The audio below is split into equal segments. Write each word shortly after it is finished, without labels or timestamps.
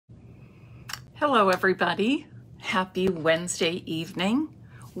Hello everybody, happy Wednesday evening.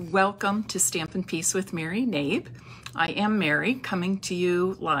 Welcome to Stampin' Peace with Mary Knabe. I am Mary, coming to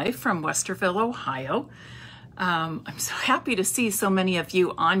you live from Westerville, Ohio. I'm so happy to see so many of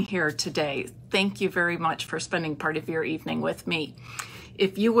you on here today. Thank you very much for spending part of your evening with me.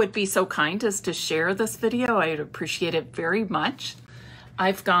 If you would be so kind as to share this video, I'd appreciate it very much.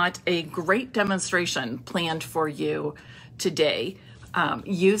 I've got a great demonstration planned for you today.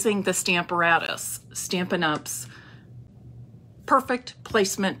 Using the Stamparatus, Stampin' Up's perfect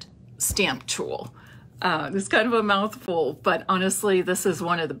placement stamp tool. It's kind of a mouthful, but honestly, this is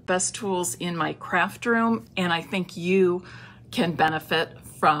one of the best tools in my craft room, and I think you can benefit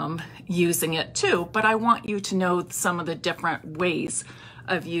from using it too. But I want you to know some of the different ways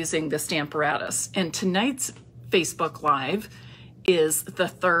of using the Stamparatus. And tonight's Facebook Live is the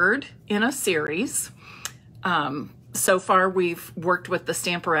third in a series. So far, we've worked with the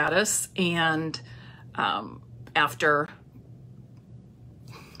Stamparatus, and after,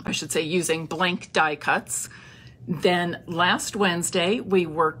 I should say, using blank die cuts. Then last Wednesday, we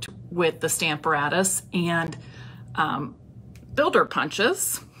worked with the Stamparatus and builder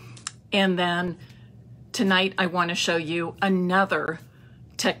punches. And then tonight, I want to show you another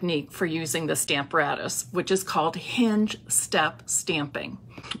technique for using the Stamparatus, which is called hinge step stamping.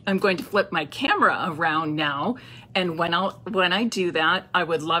 I'm going to flip my camera around now, and when I do that, I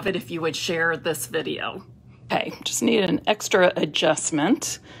would love it if you would share this video. Okay, just need an extra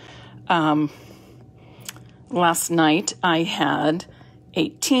adjustment. Last night I had a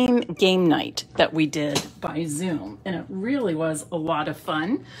team game night that we did by Zoom, and it really was a lot of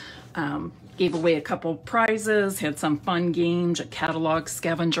fun. Gave away a couple prizes, had some fun games, a catalog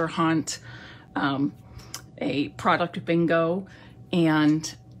scavenger hunt, a product bingo,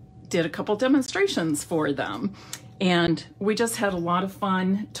 and did a couple demonstrations for them. And we just had a lot of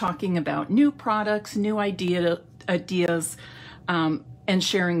fun talking about new products, new ideas, and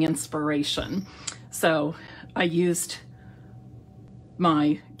sharing inspiration. So I used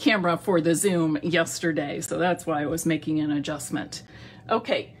my camera for the Zoom yesterday, so that's why I was making an adjustment.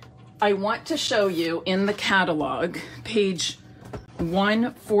 Okay, I want to show you in the catalog, page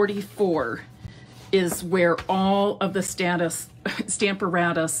 144 is where all of the Stamparatus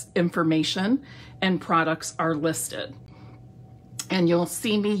information and products are listed. And you'll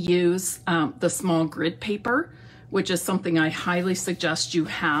see me use the small grid paper, which is something I highly suggest you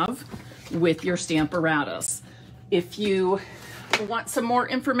have with your Stamparatus. If you want some more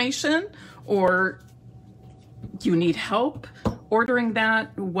information or you need help ordering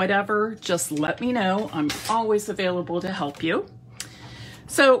that, whatever, just let me know. I'm always available to help you.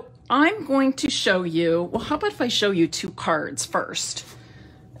 So I'm going to show you, well, how about if I show you two cards first?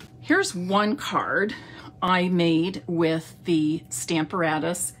 Here's one card I made with the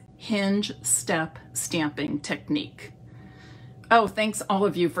Stamparatus hinge step stamping technique. Oh, thanks all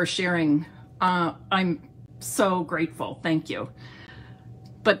of you for sharing. I'm so grateful, thank you.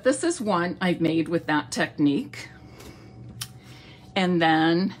 But this is one I've made with that technique. And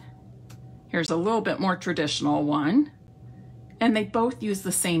then here's a little bit more traditional one. And they both use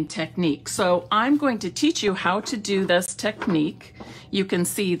the same technique. So I'm going to teach you how to do this technique. You can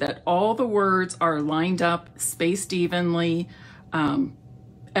see that all the words are lined up, spaced evenly.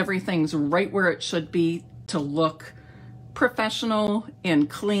 Everything's right where it should be to look professional and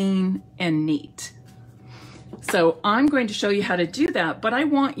clean and neat. So I'm going to show you how to do that, but I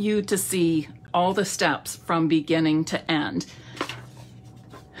want you to see all the steps from beginning to end.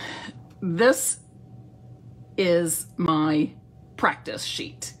 This is my practice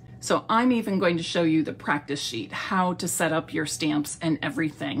sheet. So I'm even going to show you the practice sheet, how to set up your stamps and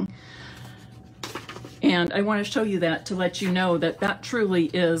everything. And I want to show you that to let you know that that truly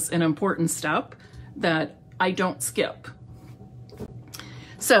is an important step that I don't skip.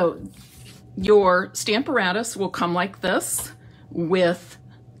 So your Stamparatus will come like this with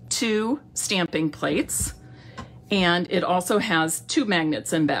two stamping plates. And it also has two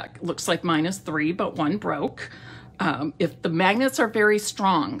magnets in back. Looks like mine is 3, but one broke. If the magnets are very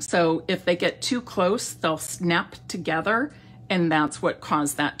strong, so if they get too close, they'll snap together, and that's what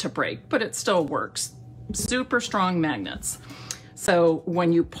caused that to break, but it still works. Super strong magnets. So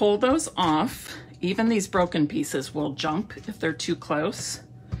when you pull those off, even these broken pieces will jump if they're too close.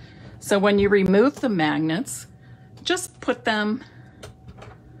 So when you remove the magnets, just put them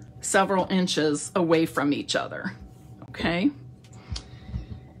several inches away from each other, okay?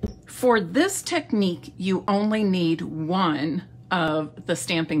 For this technique, you only need one of the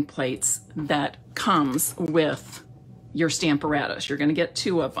stamping plates that comes with your Stamparatus. You're going to get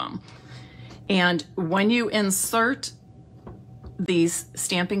 2 of them. And when you insert these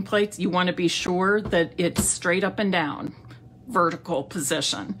stamping plates, you want to be sure that it's straight up and down, vertical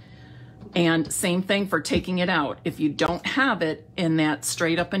position. And same thing for taking it out. If you don't have it in that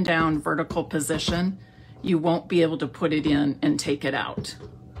straight up and down vertical position, you won't be able to put it in and take it out.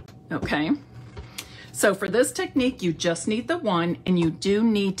 Okay? So for this technique, you just need the one, and you do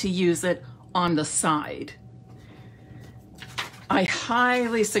need to use it on the side. I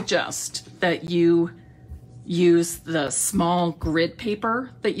highly suggest that you use the small grid paper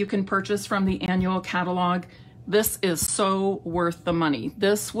that you can purchase from the annual catalog. This is so worth the money.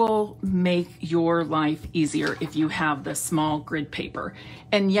 This will make your life easier if you have the small grid paper.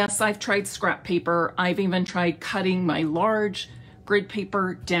 And yes, I've tried scrap paper. I've even tried cutting my large grid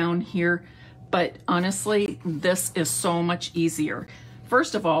paper down here. But honestly, this is so much easier.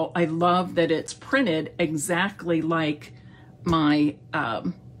 First of all, I love that it's printed exactly like my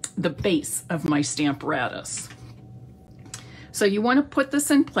the base of my Stamparatus. So you want to put this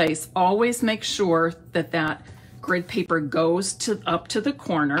in place. Always make sure that that grid paper goes up to the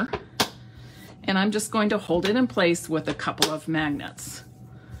corner. And I'm just going to hold it in place with a couple of magnets.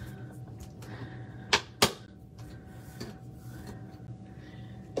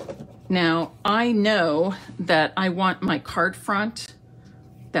 Now, I know that I want my card front,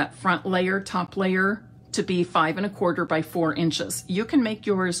 that front layer, top layer, to be 5 1/4 by 4 inches. You can make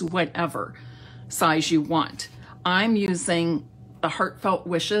yours whatever size you want. I'm using the Heartfelt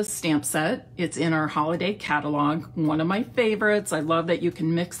Wishes stamp set. It's in our holiday catalog, one of my favorites. I love that you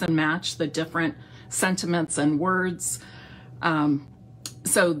can mix and match the different sentiments and words.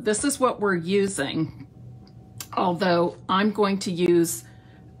 So this is what we're using, although I'm going to use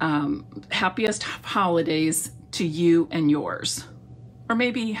happiest holidays to you and yours. Or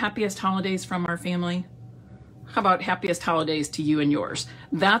maybe happiest holidays from our family. How about happiest holidays to you and yours?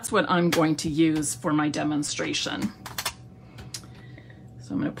 That's what I'm going to use for my demonstration.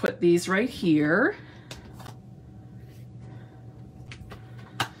 So I'm going to put these right here.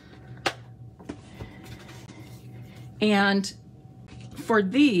 And for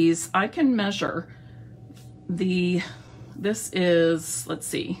these, I can measure this is, let's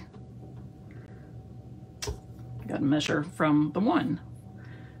see, I got to measure from the one.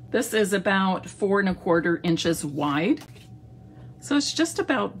 This is about 4 1/4 inches wide. So it's just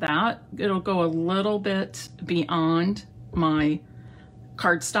about that. It'll go a little bit beyond my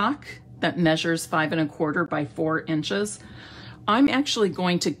cardstock that measures 5 1/4 by 4 inches. I'm actually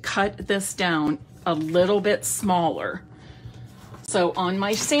going to cut this down a little bit smaller. So on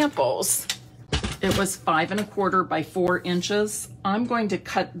my samples, it was 5 1/4 by 4 inches. I'm going to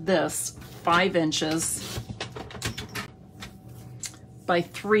cut this 5 inches by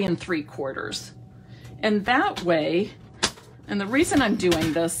 3 3/4. And that way, and the reason I'm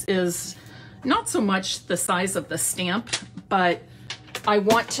doing this is not so much the size of the stamp, but I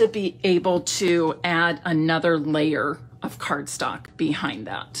want to be able to add another layer of cardstock behind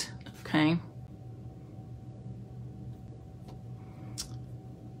that, okay?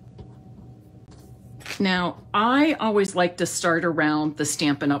 Now, I always like to start around the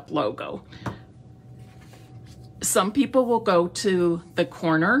Stampin' Up! Logo. Some people will go to the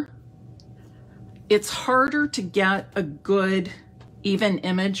corner. It's harder to get a good, even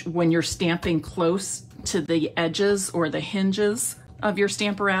image when you're stamping close to the edges or the hinges of your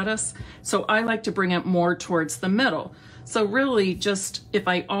Stamparatus. So I like to bring it more towards the middle. So really just, if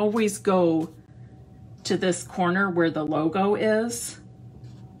I always go to this corner where the logo is,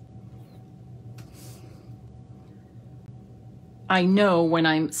 I know when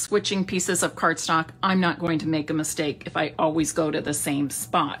I'm switching pieces of cardstock, I'm not going to make a mistake if I always go to the same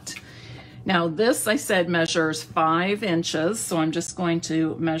spot. Now this, I said, measures 5 inches, so I'm just going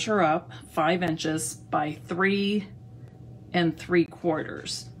to measure up 5 inches by 3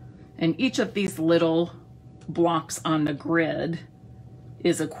 3/4. And each of these little blocks on the grid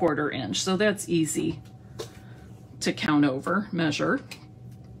is 1/4 inch, so that's easy to count over, measure.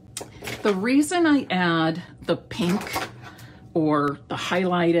 The reason I add the pink or the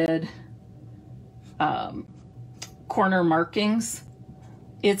highlighted corner markings,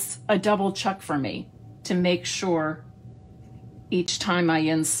 it's a double check for me to make sure each time I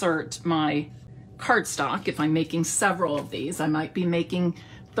insert my cardstock, if I'm making several of these, I might be making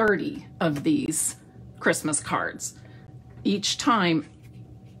 30 of these Christmas cards. Each time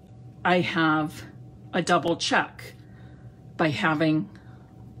I have a double check by having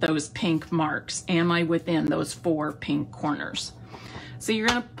those pink marks. Am I within those 4 pink corners? So you're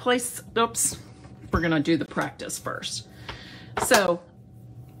gonna place, oops, we're gonna do the practice first. So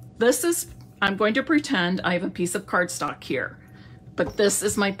this is, I'm going to pretend I have a piece of cardstock here, but this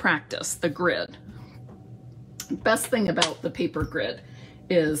is my practice, the grid. Best thing about the paper grid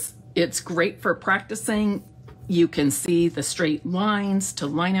is it's great for practicing. You can see the straight lines to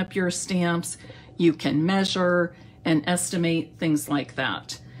line up your stamps. You can measure and estimate things like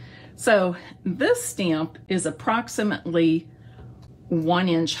that. So this stamp is approximately 1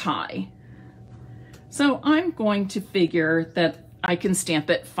 inch high. So I'm going to figure that I can stamp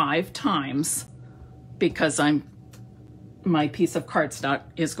it 5 times because my piece of cardstock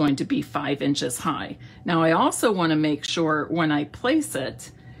is going to be 5 inches high. Now I also want to make sure when I place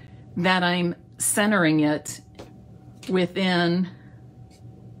it that I'm centering it within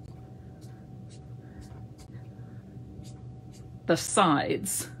the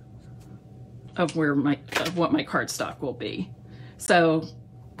sides of what my cardstock will be. So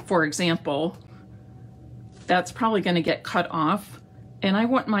for example, that's probably going to get cut off, and I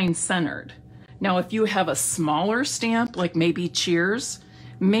want mine centered. Now, if you have a smaller stamp, like maybe cheers,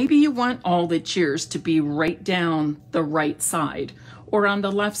 maybe you want all the cheers to be right down the right side, or on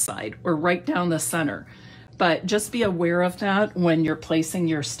the left side, or right down the center. But just be aware of that when you're placing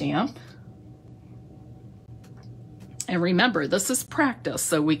your stamp. And remember, this is practice,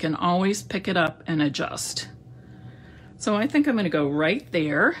 so we can always pick it up and adjust. So I think I'm going to go right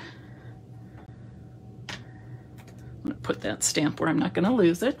there. I'm going to put that stamp where I'm not going to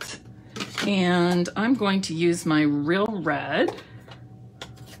lose it. And I'm going to use my Real Red.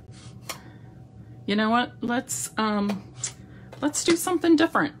 You know what? Let's do something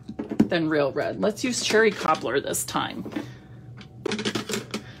different than Real Red. Let's use Cherry Cobbler this time.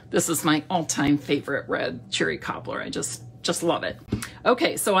 This is my all-time favorite red, Cherry Cobbler. I just love it.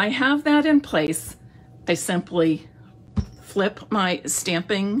 Okay, so I have that in place. I simply flip my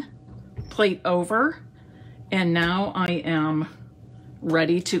stamping plate over, and now I am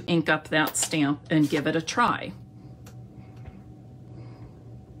ready to ink up that stamp and give it a try.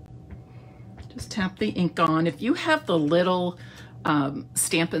 Just tap the ink on. If you have the little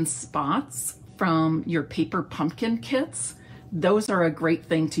Stampin' spots from your paper pumpkin kits, those are a great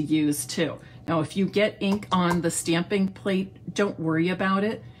thing to use too. Now, if you get ink on the stamping plate, don't worry about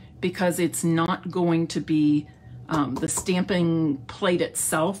it, because it's not going to be, the stamping plate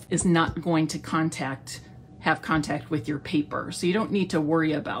itself is not going to have contact with your paper. So you don't need to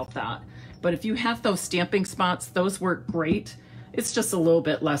worry about that. But if you have those stamping spots, those work great. It's just a little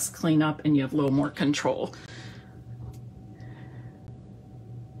bit less cleanup and you have a little more control.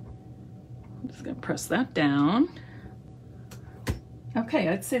 I'm just gonna press that down. Okay,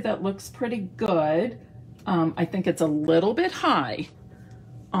 I'd say that looks pretty good. I think it's a little bit high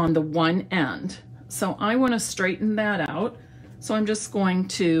on the one end. So I want to straighten that out. So I'm just going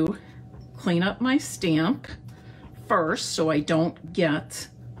to clean up my stamp first so I don't get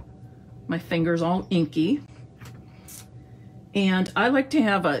my fingers all inky. And I like to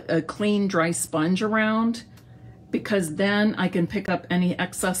have a clean, dry sponge around, because then I can pick up any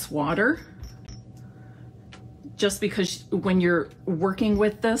excess water. Just because when you're working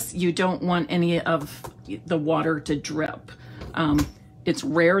with this, you don't want any of the water to drip. It's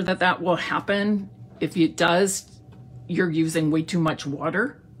rare that that will happen. If it does, you're using way too much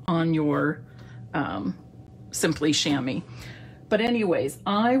water on your Simply Chamois. But anyways,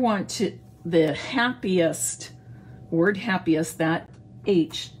 I want the happiest, word happiest, that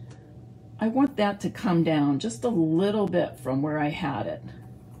H, I want that to come down just a little bit from where I had it.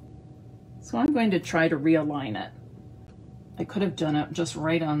 So I'm going to try to realign it. I could have done it just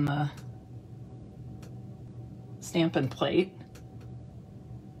right on the Stampin' plate,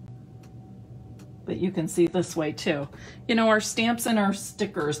 but you can see this way too. You know, our stamps and our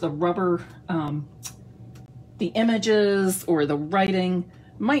stickers, the rubber, the images or the writing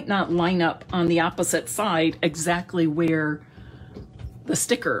might not line up on the opposite side exactly where the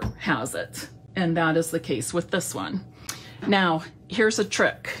sticker has it. And that is the case with this one. Now, here's a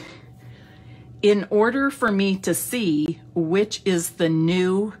trick. In order for me to see which is the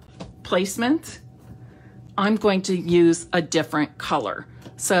new placement, I'm going to use a different color.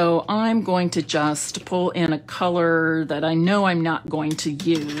 So I'm going to just pull in a color that I know I'm not going to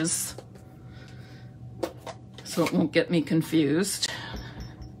use, so it won't get me confused.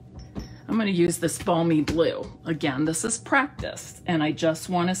 I'm going to use this balmy blue. Again, this is practice, and I just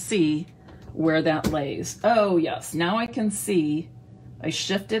want to see where that lays. Oh yes, now I can see. I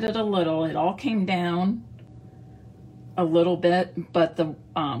shifted it a little. It all came down a little bit, but the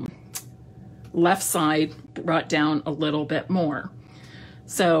left side brought down a little bit more.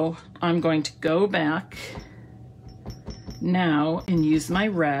 So I'm going to go back now and use my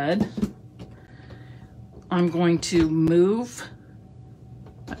red. I'm going to move.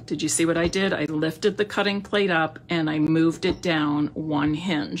 Did you see what I did? I lifted the cutting plate up and I moved it down one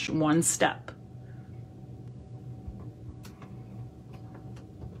hinge, one step.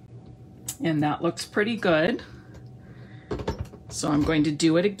 And that looks pretty good. So I'm going to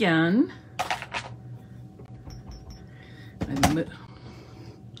do it again. And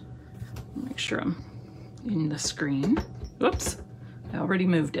make sure I'm in the screen. Whoops, I already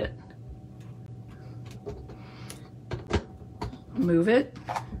moved it. Move it,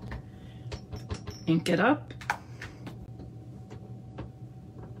 ink it up.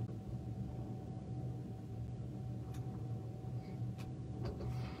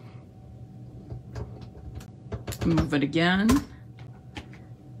 Move it again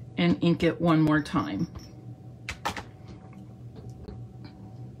and ink it one more time.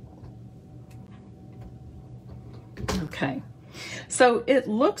 Okay, so it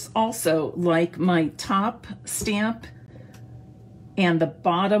looks also like my top stamp and the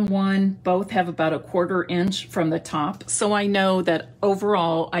bottom one both have about a 1/4 inch from the top. So I know that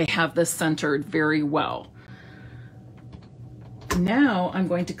overall I have this centered very well. Now I'm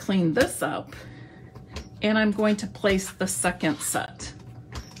going to clean this up and I'm going to place the second set.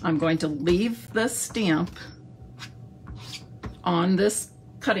 I'm going to leave this stamp on this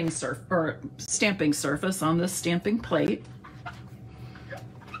cutting surface or stamping surface on this stamping plate.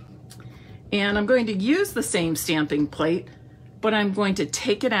 And I'm going to use the same stamping plate, but I'm going to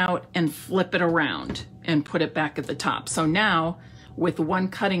take it out and flip it around and put it back at the top. So now with one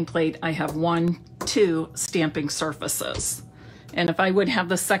cutting plate, I have 1, 2 stamping surfaces. And if I would have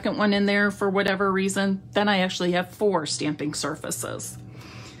the second one in there for whatever reason, then I actually have 4 stamping surfaces.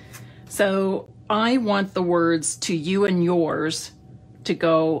 So I want the words "to you and yours" to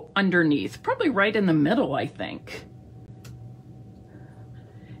go underneath, probably right in the middle, I think.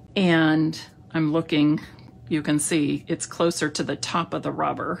 And I'm looking, you can see it's closer to the top of the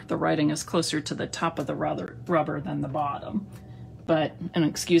rubber. The writing is closer to the top of the rubber than the bottom. But, and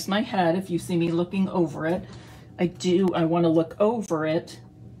excuse my head if you see me looking over it, I want to look over it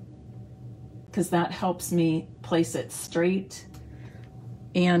because that helps me place it straight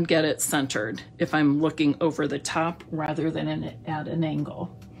and get it centered if I'm looking over the top rather than at an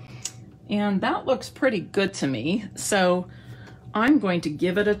angle. And that looks pretty good to me. So I'm going to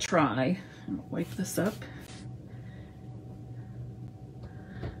give it a try. I'll wipe this up.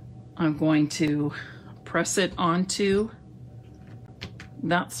 I'm going to press it onto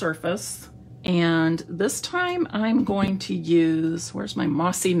that surface. And this time I'm going to use, where's my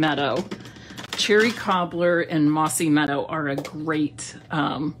Mossy Meadow? Cherry Cobbler and Mossy Meadow are a great,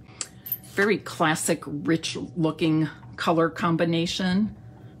 very classic, rich looking color combination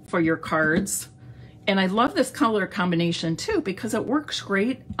for your cards. And I love this color combination too because it works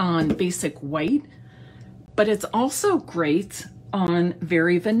great on basic white, but it's also great on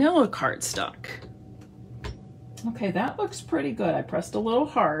very vanilla cardstock. Okay, that looks pretty good. I pressed a little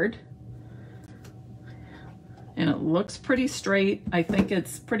hard. And it looks pretty straight. I think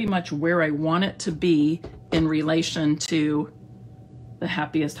it's pretty much where I want it to be in relation to the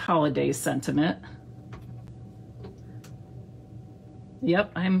happiest holidays sentiment.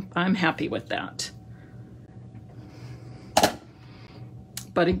 Yep, I'm happy with that.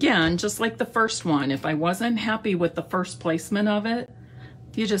 But again, just like the first one, if I wasn't happy with the first placement of it,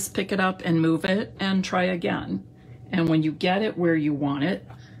 you just pick it up and move it and try again. And when you get it where you want it,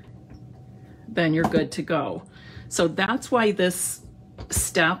 then you're good to go. So that's why this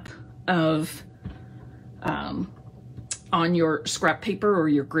step of on your scrap paper or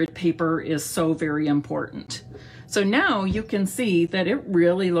your grid paper is so very important. So now you can see that it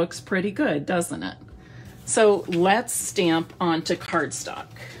really looks pretty good, doesn't it? So let's stamp onto cardstock.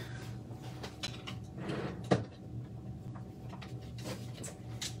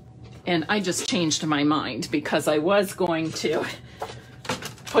 And I just changed my mind because I was going to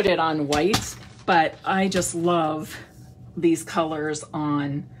put it on white, but I just love these colors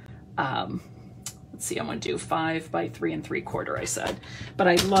on, let's see, I'm gonna do 5 by 3 3/4, I said. But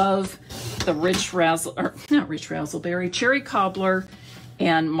I love the rich razzleberry, cherry cobbler,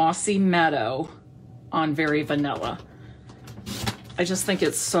 and mossy meadow on very vanilla. I just think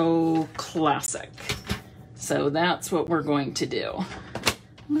it's so classic. So that's what we're going to do.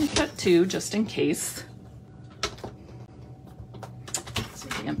 I'm gonna cut 2 just in case. So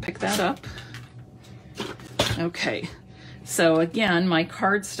you can pick that up. Okay, so again, my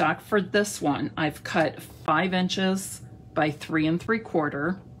cardstock for this one, I've cut 5 inches by 3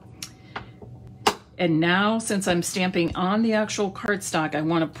 3/4. And now, since I'm stamping on the actual cardstock, I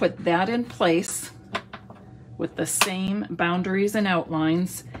want to put that in place with the same boundaries and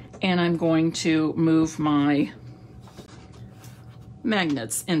outlines, and I'm going to move my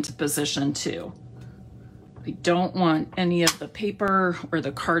magnets into position too. I don't want any of the paper or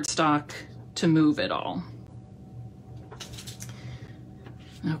the cardstock to move at all.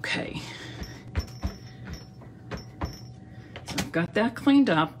 Okay. So I've got that cleaned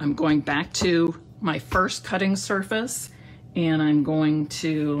up. I'm going back to my first cutting surface, and I'm going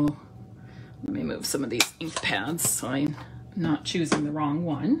to, let me move some of these ink pads so I'm not choosing the wrong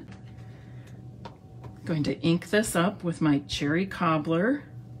one. I'm going to ink this up with my Cherry Cobbler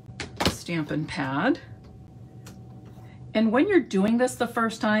Stampin' pad. And when you're doing this the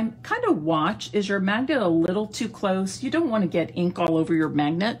first time, kind of watch, is your magnet a little too close? You don't want to get ink all over your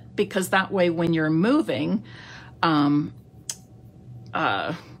magnet, because that way when you're moving,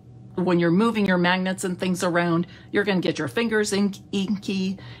 your magnets and things around, you're going to get your fingers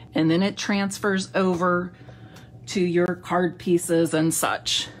inky, and then it transfers over to your card pieces and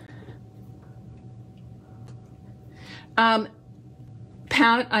such.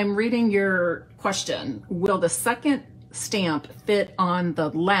 Pat, I'm reading your question. Will the second stamp fit on the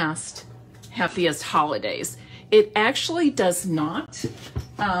last Happiest Holidays? It actually does not.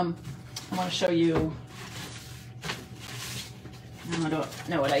 I want to show you. I don't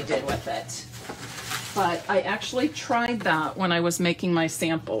know what I did with it, but I actually tried that when I was making my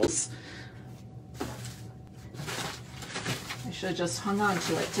samples. I should have just hung on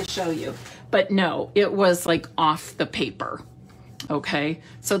to it to show you, but no, it was like off the paper. Okay,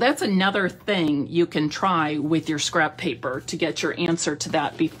 so that's another thing you can try with your scrap paper to get your answer to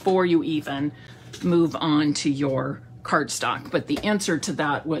that before you even move on to your cardstock. But the answer to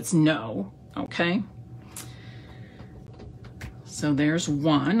that was no. Okay, so there's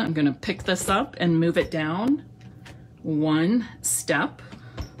one. I'm going to pick this up and move it down one step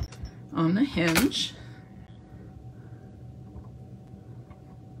on the hinge.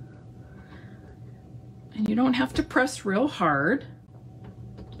 And you don't have to press real hard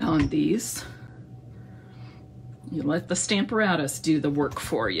on these. You let the Stamparatus do the work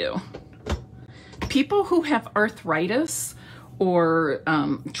for you. People who have arthritis or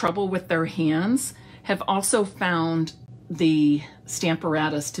trouble with their hands have also found the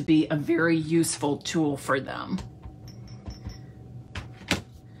Stamparatus to be a very useful tool for them.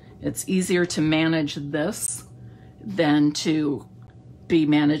 It's easier to manage this than to be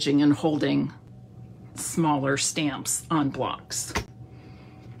managing and holding smaller stamps on blocks.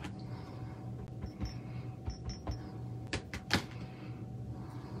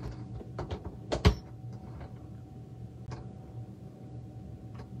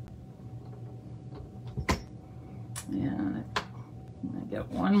 And I get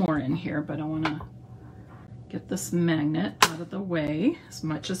one more in here, but I want to get this magnet out of the way as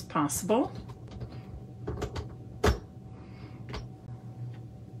much as possible.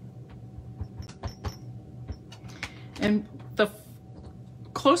 And the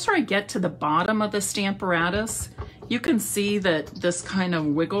closer I get to the bottom of the Stamparatus, you can see that this kind of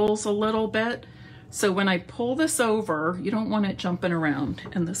wiggles a little bit. So when I pull this over, you don't want it jumping around,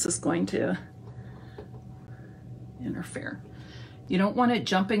 and this is going to interfere. You don't want it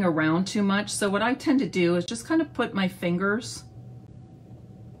jumping around too much. So what I tend to do is just kind of put my fingers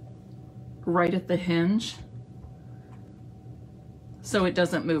right at the hinge so it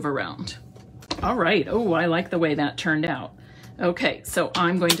doesn't move around. All right. Oh, I like the way that turned out. Okay, so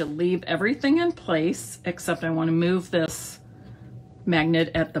I'm going to leave everything in place, except I want to move this magnet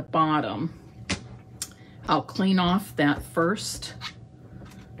at the bottom. I'll clean off that first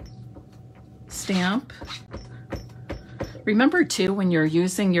stamp. Remember too, when you're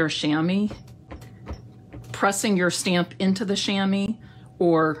using your chamois, pressing your stamp into the chamois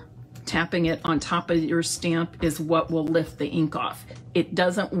or tapping it on top of your stamp is what will lift the ink off. It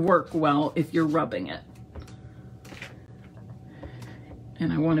doesn't work well if you're rubbing it.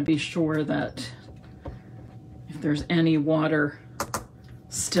 And I want to be sure that if there's any water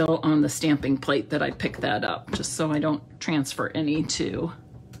still on the stamping plate that I pick that up, just so I don't transfer any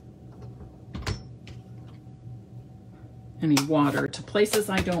water to places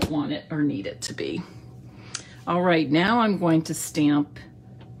I don't want it or need it to be. All right, now I'm going to stamp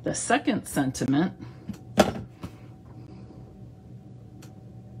the second sentiment.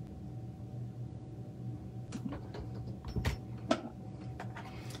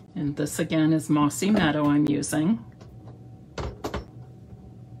 And this again is Mossy Meadow I'm using.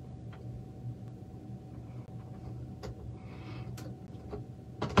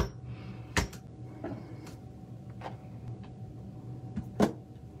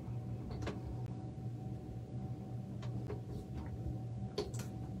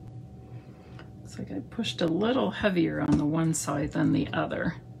 Looks like I pushed a little heavier on the one side than the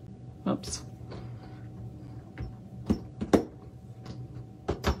other. Oops.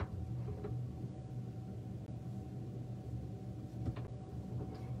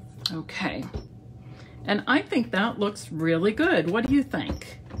 Okay, And I think that looks really good. What do you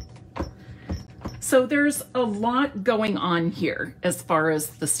think? So there's a lot going on here as far as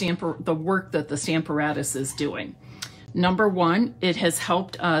the work that the Stamparatus is doing. Number one, it has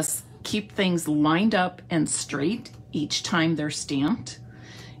helped us keep things lined up and straight each time they're stamped.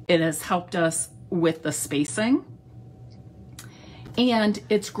 It has helped us with the spacing. And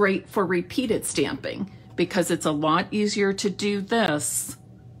it's great for repeated stamping because it's a lot easier to do this,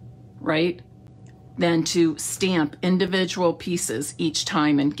 right, than to stamp individual pieces each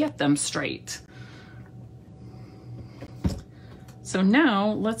time and get them straight. So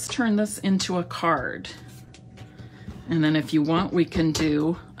now let's turn this into a card. And then if you want, we can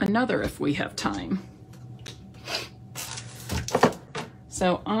do another if we have time.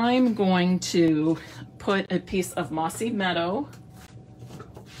 So I'm going to put a piece of Mossy Meadow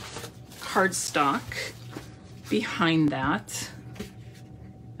cardstock behind that.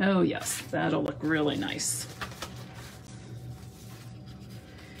 Oh yes, that'll look really nice.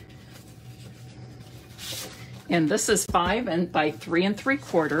 And this is 5 by 3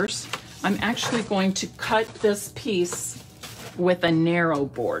 3/4. I'm actually going to cut this piece with a narrow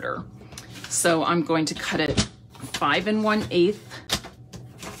border. So I'm going to cut it 5 1/8,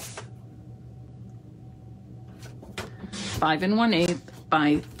 5 1/8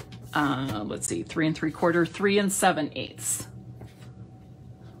 by let's see, 3 3/4, 3 7/8.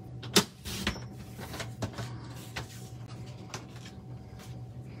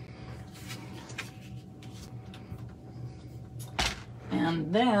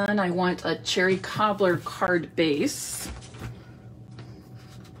 And then I want a cherry cobbler card base.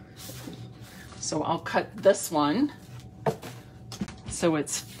 So I'll cut this one. So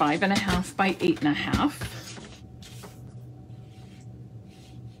it's 5 1/2 by 8 1/2.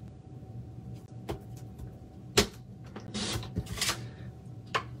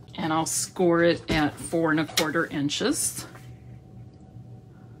 And I'll score it at 4 1/4 inches.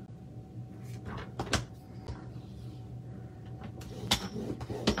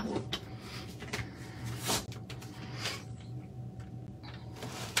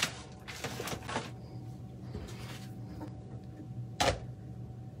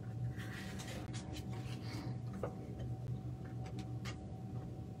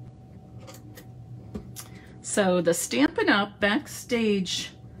 So the Stampin' Up!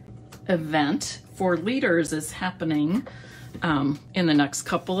 Backstage event for leaders is happening in the next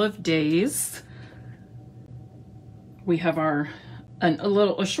couple of days. We have a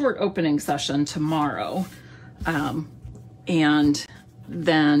short opening session tomorrow, and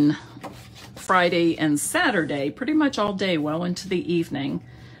then Friday and Saturday, pretty much all day, well into the evening,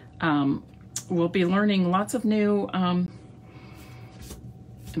 we'll be learning lots of new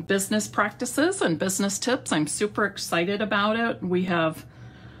business practices and business tips. I'm super excited about it. We have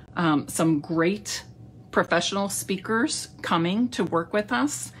some great professional speakers coming to work with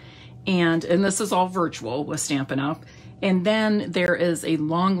us, and this is all virtual with Stampin' Up! And then there is a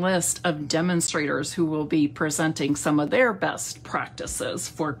long list of demonstrators who will be presenting some of their best practices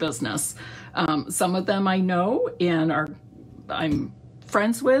for business. Some of them I know and I'm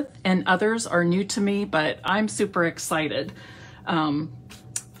friends with, and others are new to me, but I'm super excited.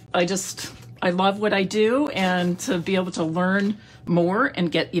 I love what I do, and to be able to learn more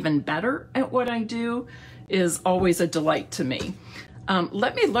and get even better at what I do is always a delight to me.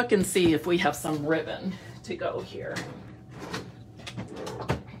 Let me look and see if we have some ribbon to go here.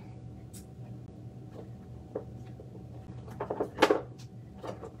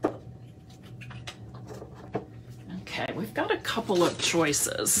 Okay, we've got a couple of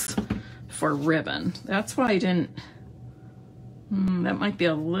choices for ribbon. That's why I didn't, that might be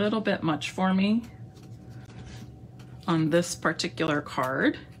a little bit much for me on this particular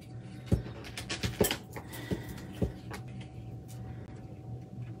card.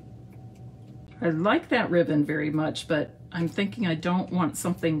 I like that ribbon very much, but I'm thinking I don't want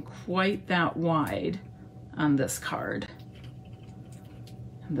something quite that wide on this card.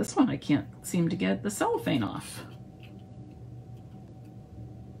 And this one I can't seem to get the cellophane off.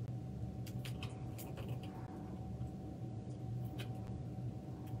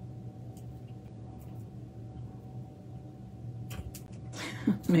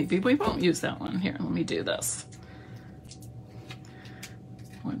 Maybe we won't use that one. Here, let me do this.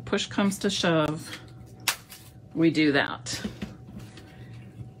 When push comes to shove, we do that.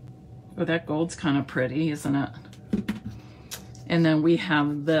 Oh, that gold's kind of pretty, isn't it? And then we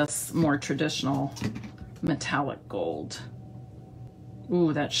have this more traditional metallic gold.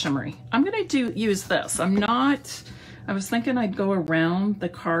 Ooh, that's shimmery. I'm gonna use this. I was thinking I'd go around the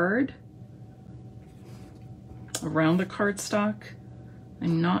card, around the cardstock.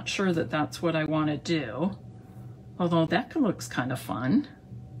 I'm not sure that that's what I want to do, although that looks kind of fun.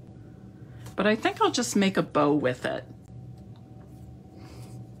 But I think I'll just make a bow with it.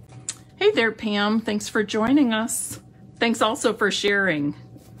 Hey there, Pam. Thanks for joining us. Thanks also for sharing.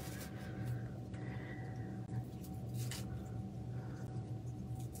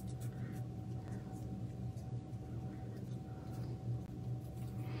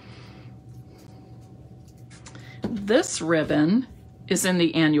 This ribbon is in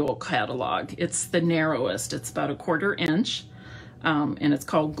the annual catalog. It's the narrowest. It's about 1/4 inch, and it's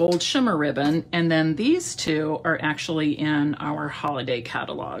called Gold Shimmer Ribbon. And then these two are actually in our holiday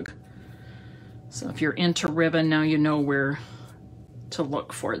catalog. So if you're into ribbon, now you know where to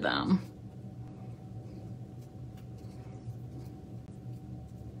look for them.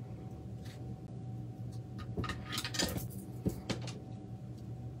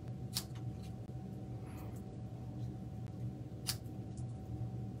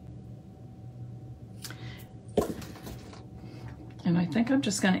 And I think I'm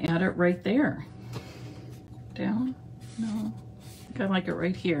just going to add it right there. Down? No, I think I like it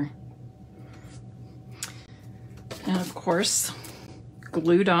right here. And of course,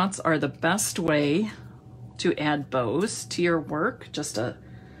 glue dots are the best way to add bows to your work. Just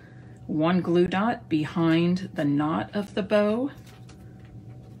one glue dot behind the knot of the bow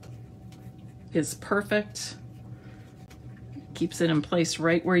is perfect. Keeps it in place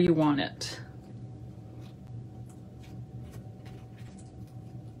right where you want it.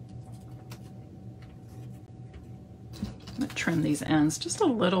 I'm gonna trim these ends just a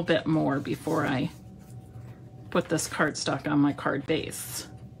little bit more before I put this cardstock on my card base.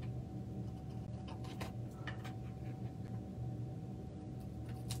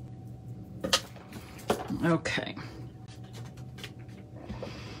 Okay.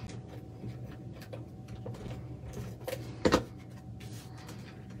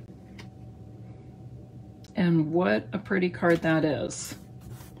 And what a pretty card that is.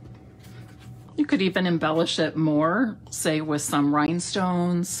 You could even embellish it more, say with some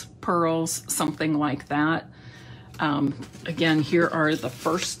rhinestones, pearls, something like that. Again, here are the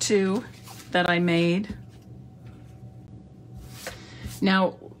first two that I made.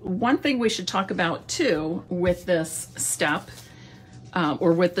 Now, one thing we should talk about too with this step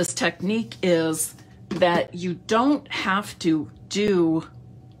or with this technique is that you don't have to do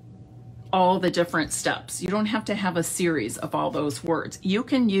all the different steps. You don't have to have a series of all those words. You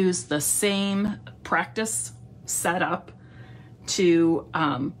can use the same practice setup to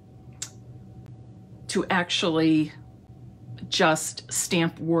actually just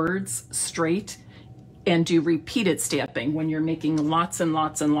stamp words straight and do repeated stamping when you're making lots and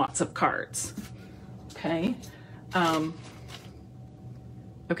lots and lots of cards. Okay.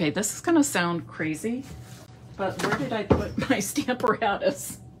 Okay, this is gonna sound crazy, but where did I put my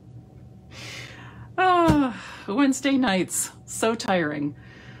Stamparatus? Wednesday nights, so tiring.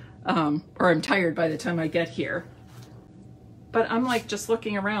 Or I'm tired by the time I get here. But I'm like just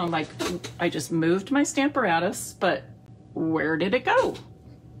looking around like I just moved my Stamparatus, but where did it go?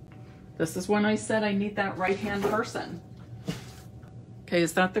 This is when I said I need that right-hand person. Okay,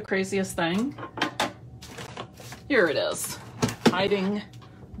 is that the craziest thing? Here it is, hiding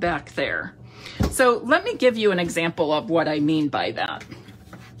back there. So let me give you an example of what I mean by that.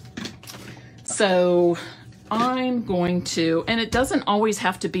 So I'm going to, and it doesn't always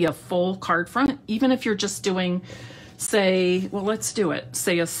have to be a full card front, even if you're just doing, say, well, let's do it,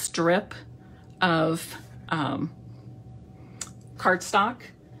 say a strip of cardstock,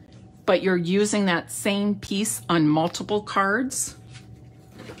 but you're using that same piece on multiple cards.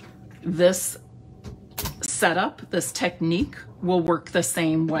 This setup, this technique will work the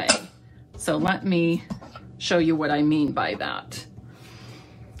same way. So let me show you what I mean by that.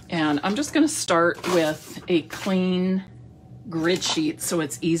 And I'm just going to start with a clean grid sheet so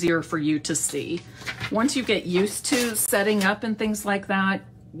it's easier for you to see. Once you get used to setting up and things like that,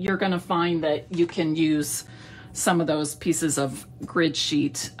 you're going to find that you can use some of those pieces of grid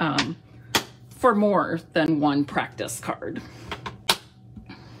sheet for more than one practice card.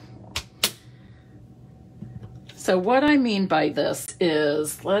 So what I mean by this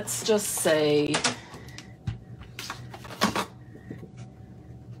is, let's just say,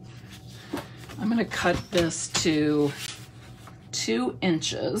 I'm going to cut this to 2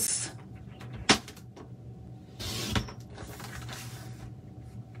 inches.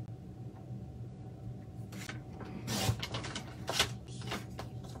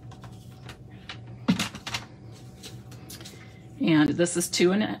 And this is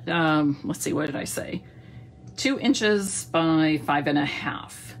let's see, what did I say? 2 inches by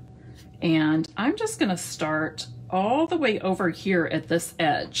 5.5. And I'm just going to start all the way over here at this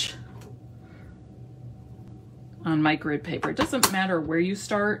edge on my grid paper. It doesn't matter where you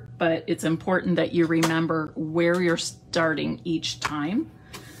start, but it's important that you remember where you're starting each time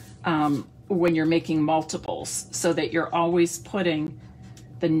when you're making multiples, so that you're always putting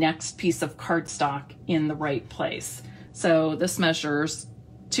the next piece of cardstock in the right place. So this measures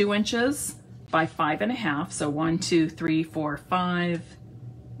 2 inches by 5.5. So 1, 2, 3, 4, 5,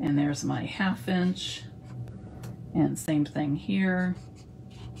 and there's my 1/2 inch, and same thing here.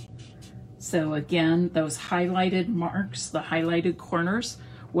 So again, those highlighted marks, the highlighted corners,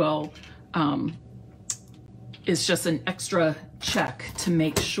 will is just an extra check to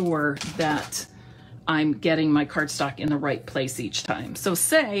make sure that I'm getting my cardstock in the right place each time. So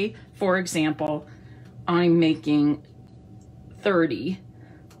say, for example, I'm making 30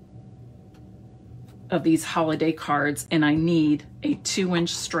 of these holiday cards and I need a 2-inch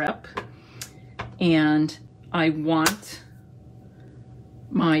strip, and I want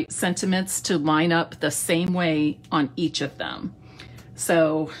my sentiments to line up the same way on each of them.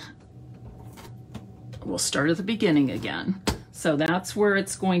 So we'll start at the beginning again. So that's where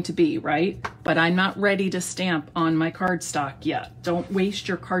it's going to be, right? But I'm not ready to stamp on my cardstock yet. Don't waste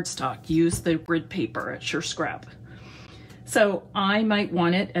your cardstock. Use the grid paper. It's your scrap. So I might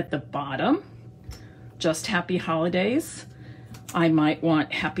want it at the bottom, just Happy Holidays. I might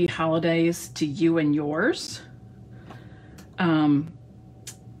want Happy Holidays to you and yours.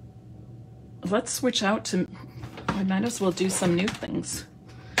 Let's switch out to, I might as well do some new things.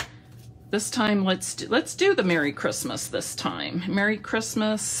 This time, let's do the Merry Christmas this time. Merry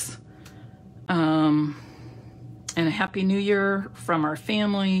Christmas and a Happy New Year from our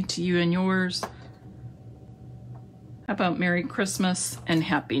family to you and yours. How about Merry Christmas and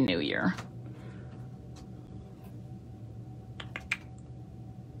Happy New Year?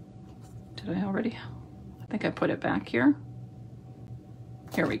 Did I already? I think I put it back here.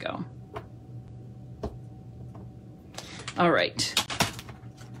 Here we go. All right.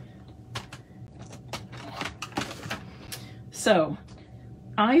 So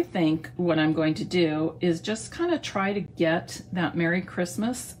I think what I'm going to do is just kind of try to get that Merry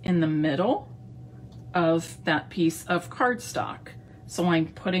Christmas in the middle of that piece of cardstock. So I'm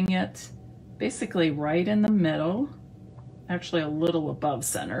putting it basically right in the middle, actually a little above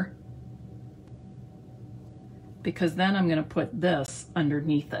center, because then I'm going to put this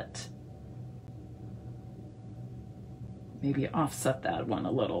underneath it. Maybe offset that one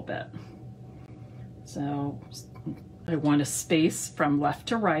a little bit. So I want a space from left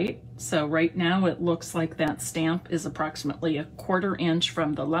to right. So right now it looks like that stamp is approximately 1/4 inch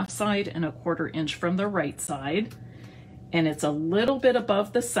from the left side and 1/4 inch from the right side. And it's a little bit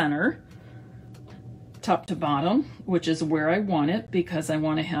above the center, top to bottom, which is where I want it, because I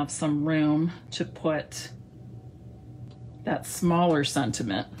want to have some room to put that smaller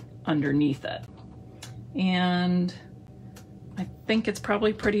sentiment underneath it. And I think it's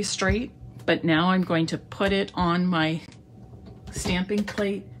probably pretty straight, but now I'm going to put it on my stamping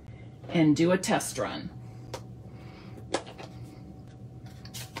plate and do a test run.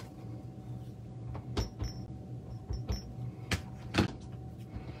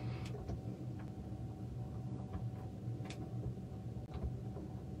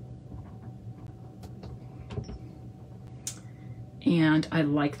 And I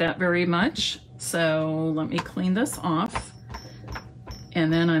like that very much. So let me clean this off.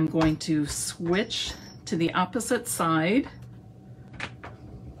 And then I'm going to switch to the opposite side.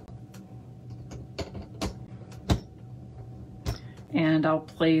 And I'll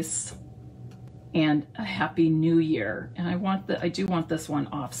place and a Happy New Year. And I do want this one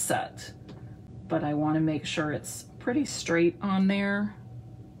offset, but I want to make sure it's pretty straight on there.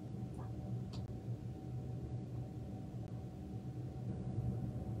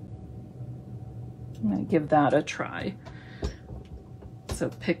 I'm going to give that a try. So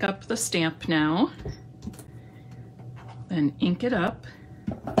pick up the stamp now, then ink it up.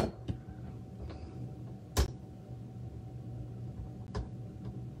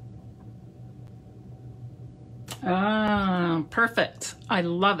 Ah, perfect. I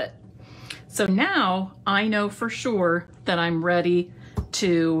love it. So now I know for sure that I'm ready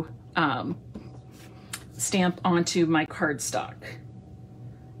to stamp onto my cardstock.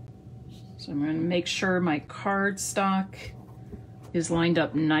 So I'm going to make sure my cardstock is lined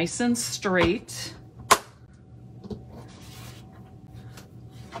up nice and straight.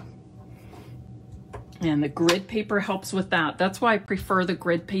 And the grid paper helps with that. That's why I prefer the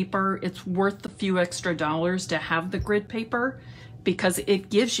grid paper. It's worth a few extra dollars to have the grid paper because it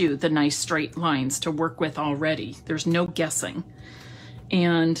gives you the nice straight lines to work with already. There's no guessing.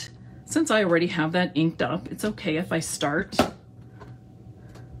 And Since I already have that inked up, it's okay if I start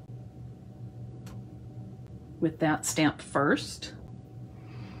with that stamp first.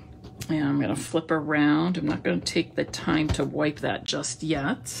 And I'm going to flip around. I'm not going to take the time to wipe that just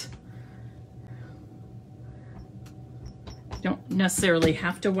yet. You don't necessarily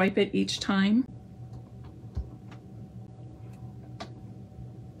have to wipe it each time.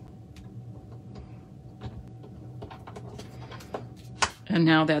 And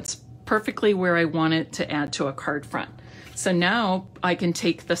now that's perfectly where I want it to add to a card front. So now I can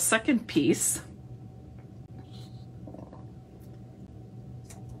take the second piece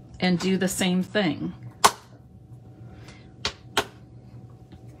and do the same thing.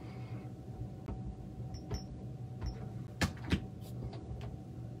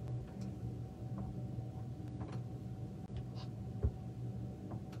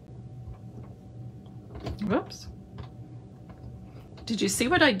 Whoops. Did you see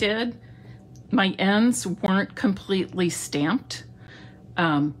what I did? My ends weren't completely stamped.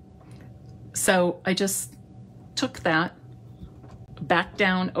 So I just took that back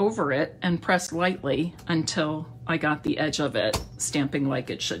down over it and pressed lightly until I got the edge of it stamping like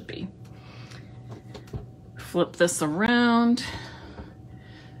it should be. Flip this around.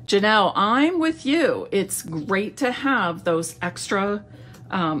 Janelle, I'm with you. It's great to have those extra,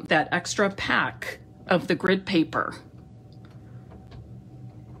 that extra pack of the grid paper.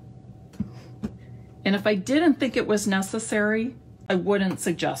 And if I didn't think it was necessary, I wouldn't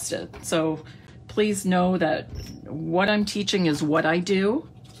suggest it. So please know that what I'm teaching is what I do.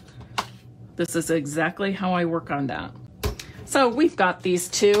 This is exactly how I work on that. So we've got these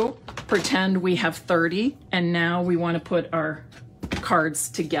two. Pretend we have 30, and now we want to put our cards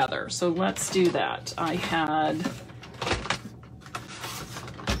together. So let's do that. I've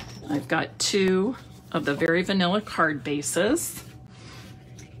got 2 of the very vanilla card bases,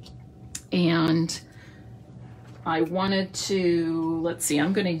 and I wanted to, let's see,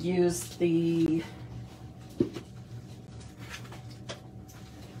 I'm going to use the,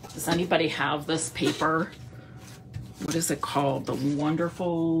 does anybody have this paper? What is it called? The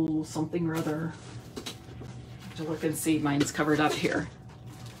Wonderful something or other. To look and see, mine's covered up here.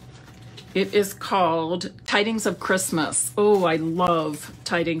 It is called Tidings of Christmas. Oh, I love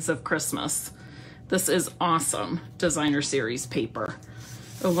Tidings of Christmas. This is awesome designer series paper.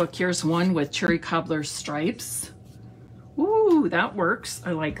 Oh, look, here's one with cherry cobbler stripes. Ooh, that works.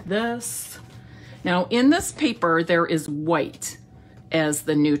 I like this. Now, in this paper, there is white as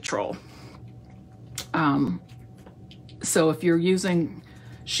the neutral. So if you're using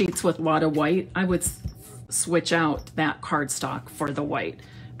sheets with a lot of white, I would switch out that cardstock for the white.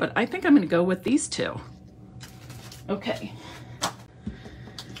 But I think I'm going to go with these 2. Okay.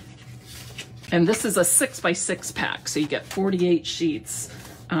 And this is a 6x6 pack, so you get 48 sheets.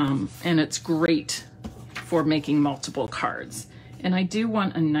 And it's great for making multiple cards. And I do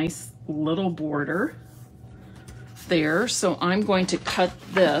want a nice little border there, so I'm going to cut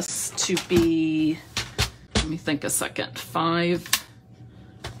this to be, let me think a second, 5,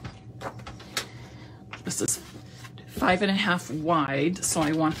 this is 5.5 wide, so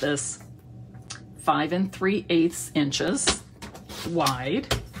I want this 5 3/8 inches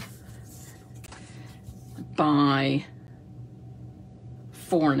wide by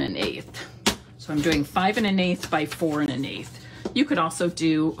 4 1/8. So I'm doing 5 1/8 by 4 1/8. You could also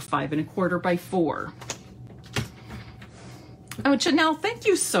do 5 1/4 by 4. Oh, Janelle, thank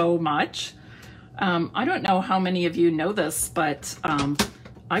you so much. I don't know how many of you know this, but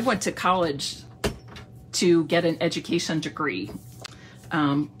I went to college to get an education degree.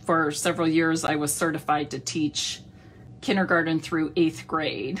 For several years, I was certified to teach kindergarten through 8th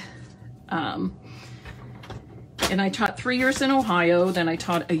grade. And I taught 3 years in Ohio, then I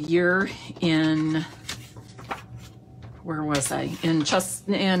taught a year in, where was I? In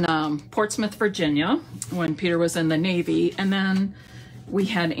Portsmouth, Virginia, when Peter was in the Navy. And then we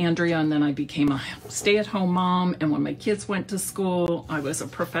had Andrea, and then I became a stay-at-home mom. And when my kids went to school, I was a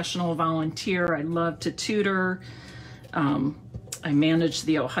professional volunteer. I loved to tutor. I managed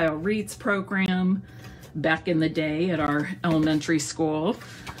the Ohio Reads program back in the day at our elementary school.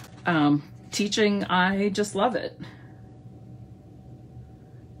 Teaching, I just love it.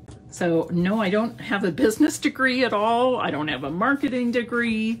 So no, I don't have a business degree at all. I don't have a marketing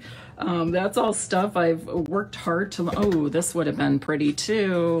degree. That's all stuff I've worked hard to, oh, this would have been pretty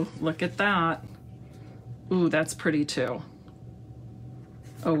too. Look at that. Ooh, that's pretty too.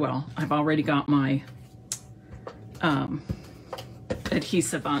 Oh well, I've already got my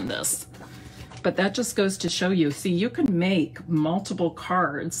adhesive on this. But that just goes to show you, see, you can make multiple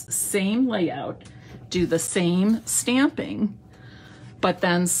cards, same layout, do the same stamping, but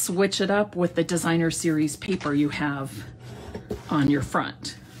then switch it up with the designer series paper you have on your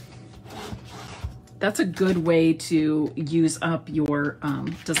front. That's a good way to use up your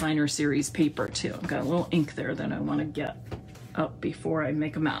designer series paper too. I've got a little ink there that I want to get up before I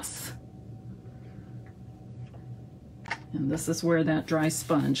make a mess. And this is where that dry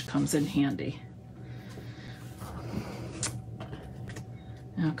sponge comes in handy.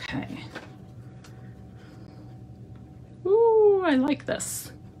 Okay. Ooh, I like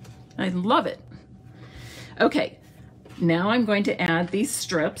this. I love it. Okay, now I'm going to add these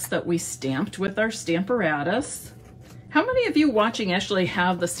strips that we stamped with our Stamparatus. How many of you watching actually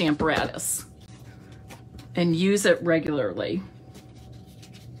have the Stamparatus and use it regularly?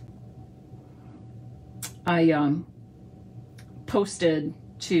 I posted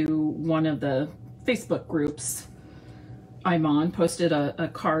to one of the Facebook groups I'm on, posted a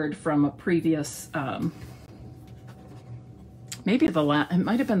card from a previous, maybe it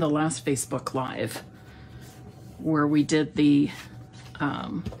might have been the last Facebook Live, where we did the,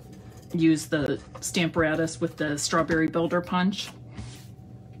 use the Stamparatus with the Strawberry Builder Punch.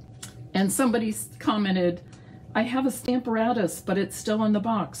 And somebody commented, I have a Stamparatus, but it's still in the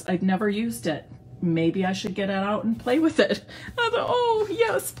box. I've never used it. Maybe I should get it out and play with it. I thought, oh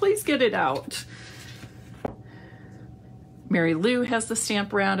yes, please get it out. Mary Lou has the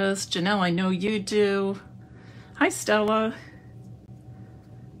Stamparatus. Janelle, I know you do. Hi, Stella.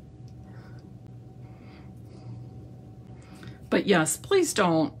 But yes, please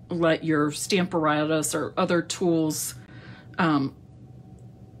don't let your Stamparatus or other tools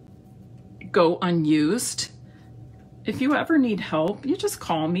go unused. If you ever need help, you just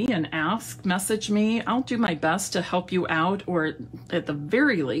call me and ask, message me. I'll do my best to help you out, or at the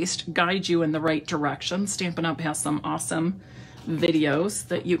very least, guide you in the right direction. Stampin' Up! Has some awesome videos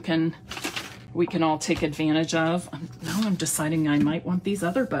that we can all take advantage of. Now I'm deciding I might want these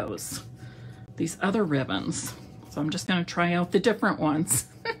other bows, these other ribbons. So I'm just gonna try out the different ones.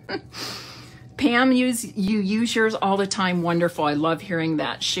 Pam, you use yours all the time. Wonderful, I love hearing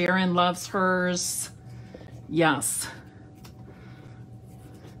that. Sharon loves hers. Yes.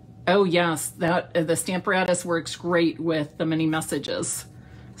 Oh yes, the Stamparatus works great with the mini messages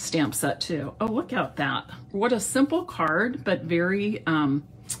stamp set too. Oh, look at that. What a simple card, but very,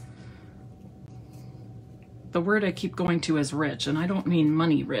 the word I keep going to is rich, and I don't mean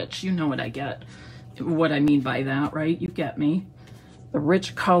money rich. You know what I mean by that, right? You get me. The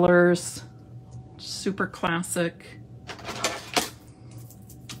rich colors, super classic.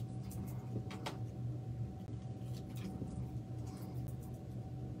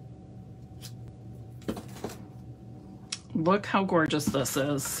 Look how gorgeous this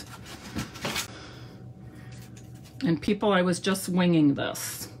is. And people, I was just winging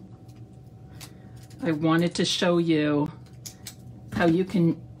this. I wanted to show you how you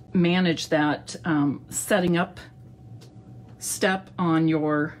can manage that setting up step on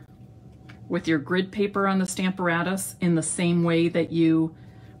with your grid paper on the Stamparatus in the same way that you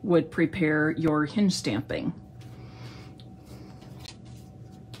would prepare your hinge stamping.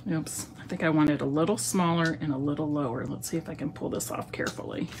 Oops. I think I want it a little smaller and a little lower. Let's see if I can pull this off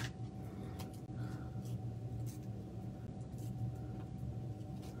carefully.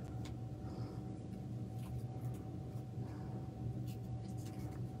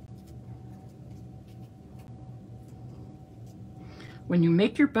 When you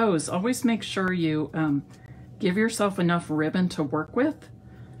make your bows, always make sure you give yourself enough ribbon to work with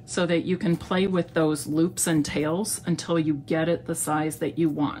so that you can play with those loops and tails until you get it the size that you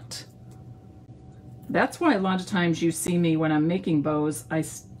want. That's why a lot of times you see me when I'm making bows,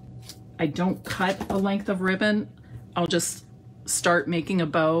 I don't cut a length of ribbon. I'll just start making a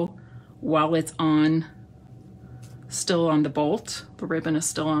bow while it's still on the bolt. The ribbon is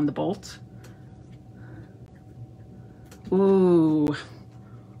still on the bolt. Ooh,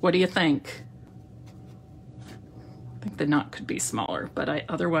 what do you think? I think the knot could be smaller, but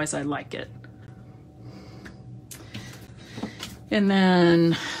otherwise I like it. And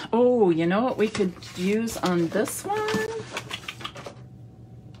then, oh, you know what we could use on this one?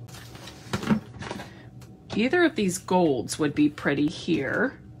 Either of these golds would be pretty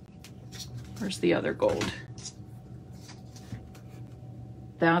here. Where's the other gold?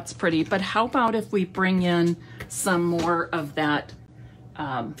 That's pretty, but how about if we bring in some more of that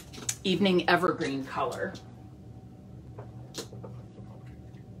evening evergreen color?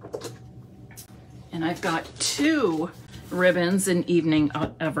 And I've got 2 ribbons in evening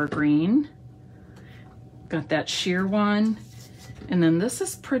evergreen. Got that sheer one, and then this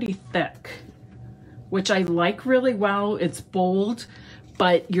is pretty thick, which I like really well. It's bold,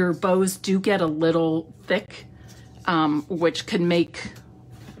 but your bows do get a little thick which can make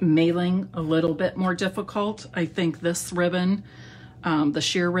mailing a little bit more difficult. I think this ribbon, the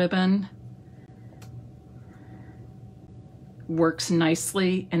sheer ribbon, works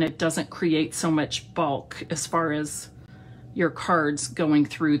nicely, and it doesn't create so much bulk as far as your cards going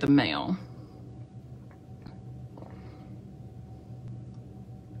through the mail.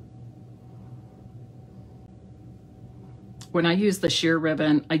 When I use the sheer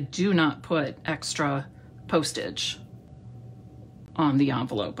ribbon, I do not put extra postage on the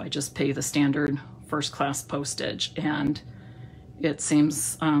envelope. I just pay the standard first class postage, and it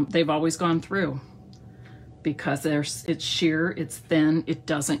seems they've always gone through because it's sheer, it's thin, it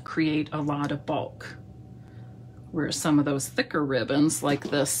doesn't create a lot of bulk. Whereas some of those thicker ribbons, like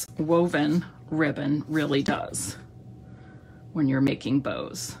this woven ribbon, really does when you're making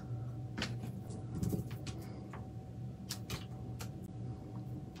bows.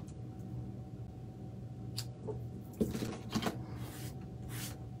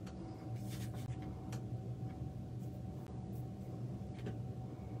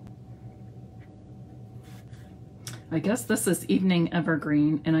 I guess this is Evening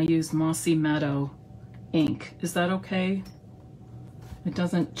Evergreen, and I use Mossy Meadow ink. Is that okay? It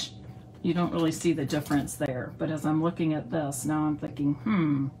doesn't, you don't really see the difference there, but as I'm looking at this, now I'm thinking,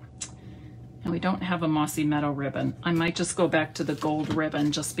 and we don't have a Mossy Meadow ribbon. I might just go back to the gold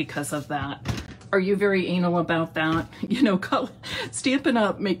ribbon just because of that. Are you very anal about that? You know, Stampin'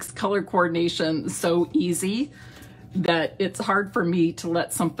 Up! Makes color coordination so easy that it's hard for me to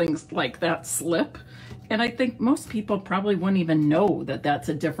let something like that slip. And I think most people probably wouldn't even know that that's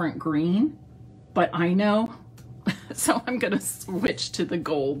a different green, but I know. So I'm gonna switch to the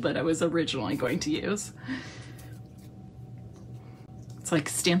gold that I was originally going to use. It's like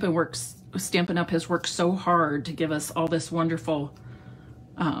Stampin' Up! Has worked so hard to give us all this wonderful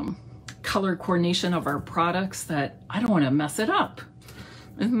color coordination of our products that I don't want to mess it up.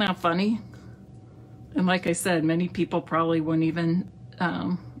 Isn't that funny? And like I said, many people probably wouldn't even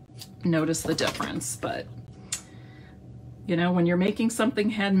notice the difference, but you know, when you're making something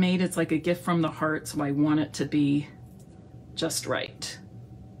handmade, it's like a gift from the heart, so I want it to be just right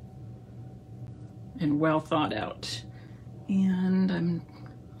and well thought out. And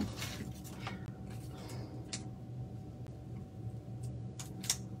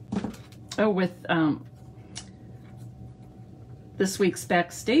with this week's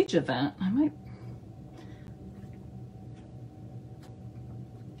backstage event, I might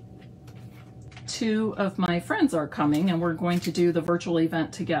two of my friends are coming, and we're going to do the virtual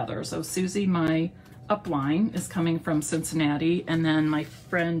event together. So Susie, my upline, is coming from Cincinnati, and then my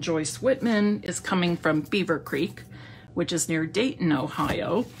friend Joyce Whitman is coming from Beaver Creek, which is near Dayton,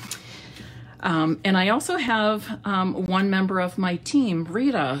 Ohio. And I also have one member of my team,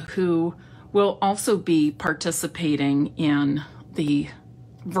 Rita, who will also be participating in the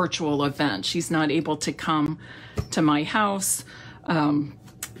virtual event. She's not able to come to my house.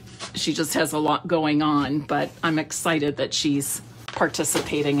 She just has a lot going on, but I'm excited that she's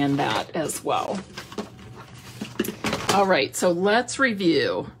participating in that as well. All right, so let's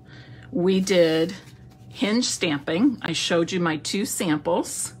review. We did hinge stamping. I showed you my 2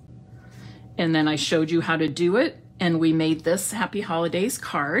 samples, and then I showed you how to do it, and we made this Happy Holidays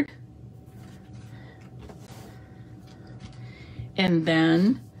card. And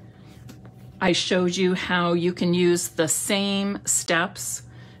then I showed you how you can use the same steps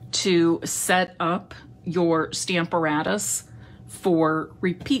to set up your Stamparatus for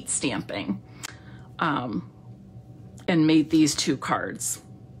repeat stamping, and made these 2 cards.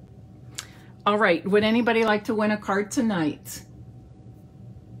 All right, would anybody like to win a card tonight?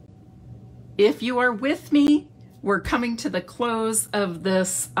 If you are with me, we're coming to the close of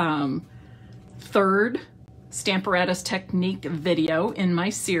this 3rd Stamparatus technique video in my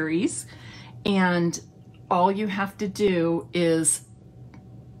series, and all you have to do is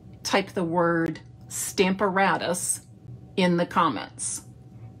type the word Stamparatus in the comments.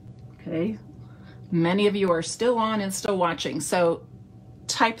 Okay, many of you are still on and still watching, so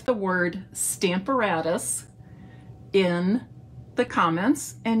type the word Stamparatus in the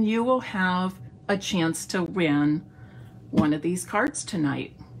comments and you will have a chance to win one of these cards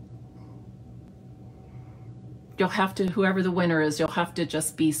tonight. You'll have to, whoever the winner is, you'll have to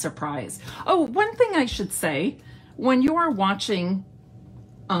just be surprised. Oh, one thing I should say, when you are watching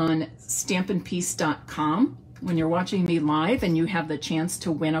on stampinpiece.com, when you're watching me live and you have the chance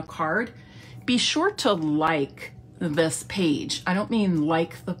to win a card, be sure to like this page. I don't mean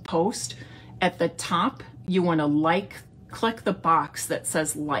like the post. At the top, you want to like, click the box that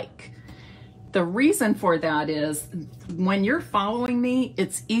says like. The reason for that is when you're following me,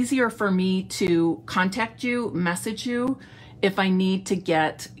 it's easier for me to contact you, message you, if I need to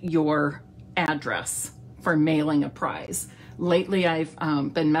get your address for mailing a prize. Lately, I've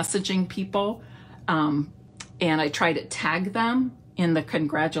been messaging people and I try to tag them in the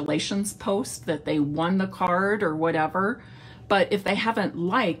congratulations post that they won the card or whatever. But if they haven't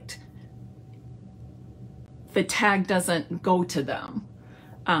liked, the tag doesn't go to them.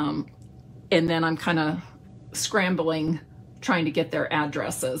 And then I'm kind of scrambling trying to get their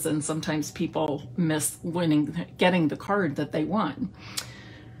addresses, and sometimes people miss getting the card that they won.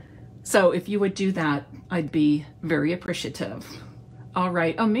 So if you would do that, I'd be very appreciative. All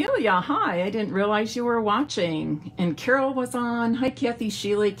right, Amelia, hi, I didn't realize you were watching. And Carol was on. Hi, Kathy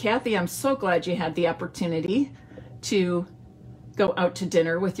Sheely. Kathy, I'm so glad you had the opportunity to go out to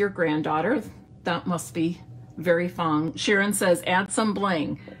dinner with your granddaughter. That must be very fun. Sharon says, add some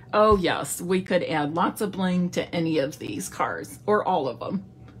bling. Oh yes, we could add lots of bling to any of these cards, or all of them.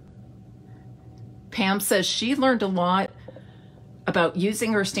 Pam says she learned a lot about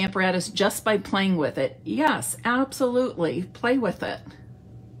using her Stamparatus just by playing with it. Yes, absolutely, play with it.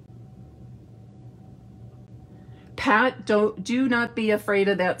 Pat, do not be afraid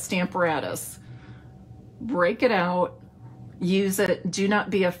of that Stamparatus. Break it out, use it, do not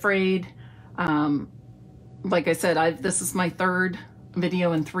be afraid. Like I said, this is my third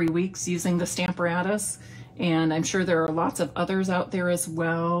video in 3 weeks using the Stamparatus, and I'm sure there are lots of others out there as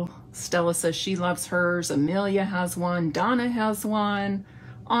well. Stella says she loves hers. Amelia has one. Donna has one.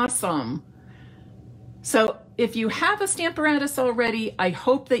 Awesome. So if you have a Stamparatus already, I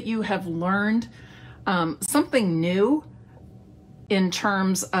hope that you have learned something new in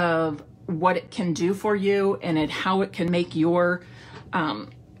terms of what it can do for you and how it can make your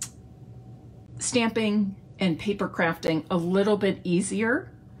stamping and paper crafting a little bit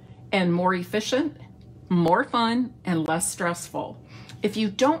easier and more efficient, more fun, and less stressful. If you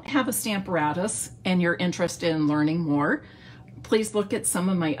don't have a Stamparatus and you're interested in learning more, please look at some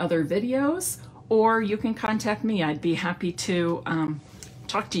of my other videos, or you can contact me. I'd be happy to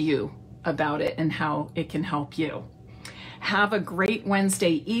talk to you about it and how it can help you. Have a great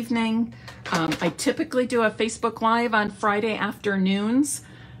Wednesday evening. I typically do a Facebook Live on Friday afternoons.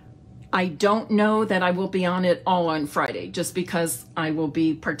 I don't know that I will be on it all on Friday, just because I will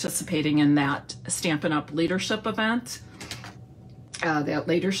be participating in that Stampin' Up! Leadership event, that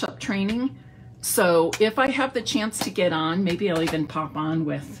leadership training. So if I have the chance to get on, maybe I'll even pop on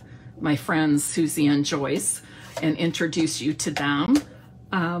with my friends Susie and Joyce and introduce you to them.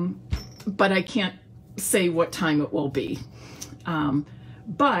 But I can't say what time it will be.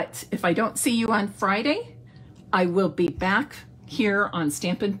 But if I don't see you on Friday, I will be back here on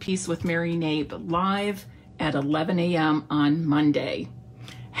Stampin' Peace with Mary Knabe live at 11 a.m. on Monday.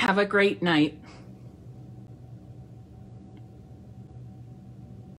 Have a great night.